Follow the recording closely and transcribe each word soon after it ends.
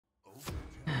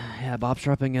Yeah, Bob's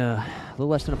dropping a little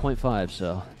less than a 0.5,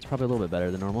 so it's probably a little bit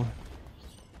better than normal.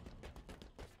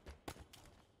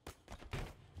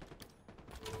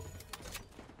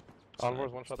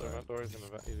 Envoy's one shot the event door. He's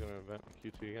gonna event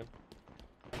Q2 again.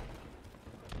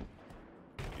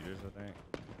 Computers, I think.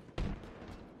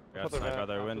 Got sniped out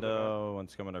their window.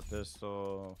 One's coming our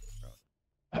pistol.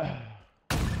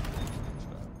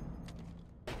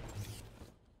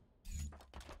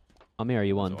 On me, are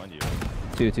you one? One you.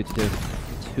 Two.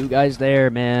 Two guys there,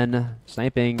 man.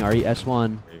 Sniping. Are you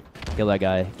S1? Kill that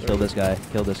guy. Kill this guy.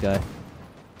 Kill this guy.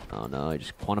 Oh no, I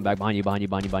just quantum back behind you. I'm dead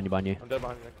behind you.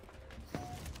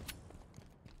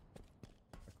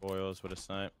 Coils with a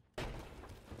snipe.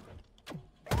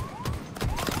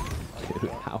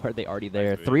 Dude, how are they already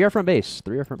there? Three are from base.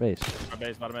 Our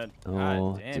base, bottom end.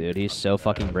 Oh, damn, dude, he's so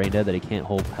fucking brain dead that he can't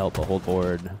help but hold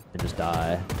forward and just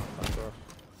die.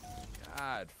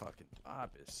 God, fucking Bob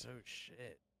is so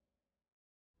shit.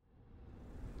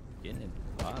 Getting into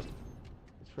Bob.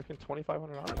 He's freaking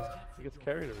 2,500 odds. He gets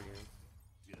carried every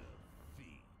game.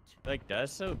 Like,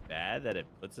 that's so bad that it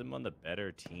puts him on the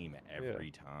better team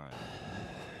every time.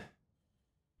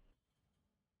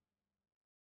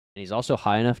 And he's also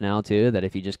high enough now, too, that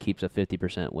if he just keeps a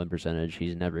 50% win percentage,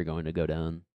 he's never going to go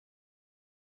down.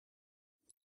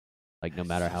 Like, no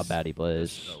matter how bad he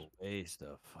plays. It's a waste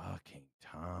of fucking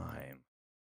time.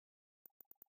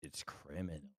 It's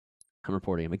criminal. I'm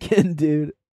reporting him again,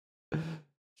 dude.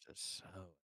 Just so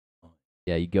annoying.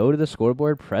 Yeah, you go to the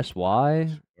scoreboard, press Y.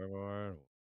 Scoreboard.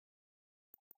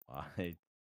 Why?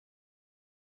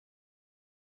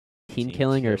 Team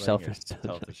killing or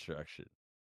self-destruction.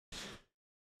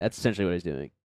 That's essentially what he's doing.